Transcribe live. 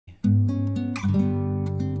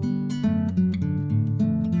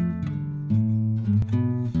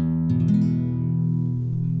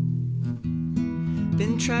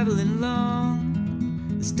traveling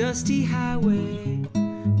along this dusty highway,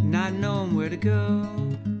 not knowing where to go.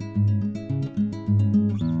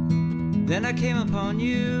 Then I came upon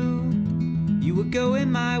you. You were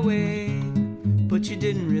going my way, but you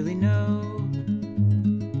didn't really know.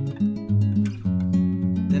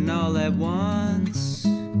 Then all at once,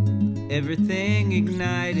 everything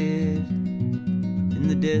ignited in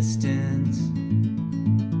the distance,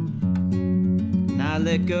 and I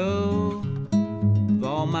let go of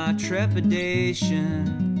all my trepidation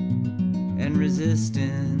and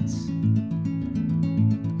resistance.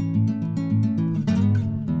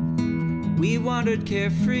 We wandered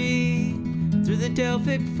carefree through the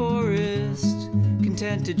Delphic forest,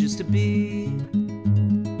 contented just to be.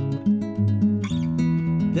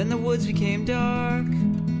 Then the woods became dark,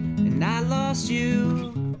 and I lost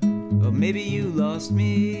you, or maybe you lost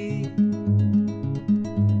me.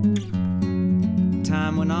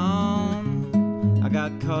 Time went on, I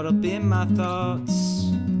got caught up in my thoughts,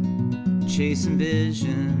 chasing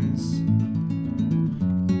visions.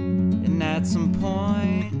 And at some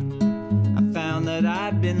point, I found that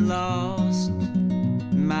I'd been lost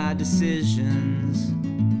in my decisions.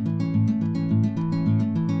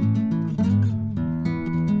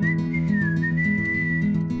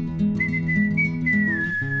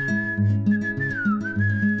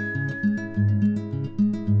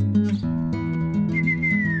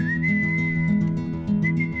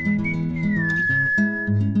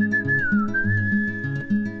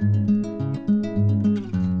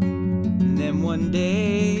 And then one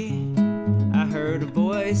day I heard a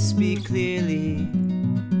voice speak clearly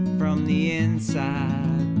from the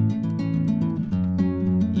inside.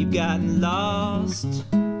 You've gotten lost,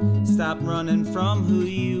 stop running from who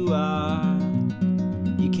you are.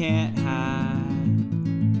 You can't hide.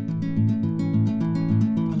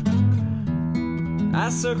 I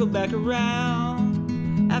circled back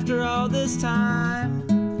around after all this time.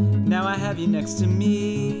 Now I have you next to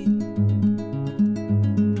me.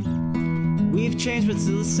 We've changed but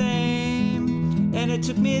still the same, and it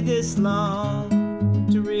took me this long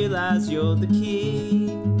to realize you're the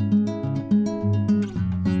key.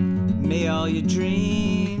 May all your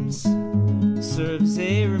dreams serve as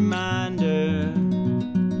a reminder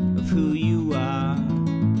of who you are.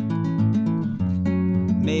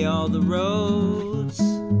 May all the roads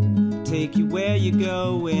take you where you're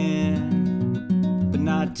going, but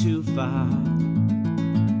not too far.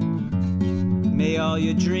 May all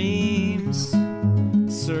your dreams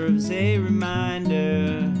serve as a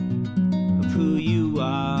reminder of who you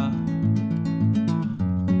are.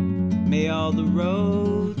 May all the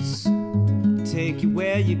roads take you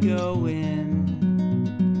where you're going,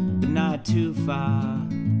 but not too far.